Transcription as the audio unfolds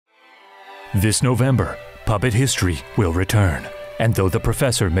This November, Puppet History will return. And though the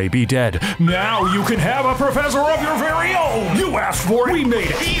professor may be dead, now you can have a professor of your very own! You asked for it! We made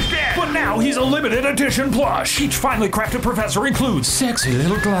it! He's dead! But now he's a limited edition plush! Each finely crafted professor includes sexy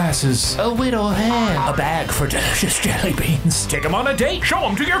little glasses, a widow hand, a bag for delicious jelly beans. Take him on a date, show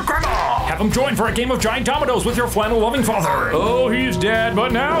him to your grandma! Have him join for a game of giant dominoes with your flannel-loving father! Oh, he's dead,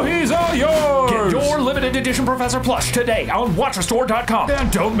 but now he's all yours! Get your limited edition Professor Plush today on WatchAStore.com.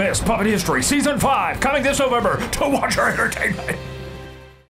 And don't miss Puppet History Season 5, coming this November to Watcher Entertainment.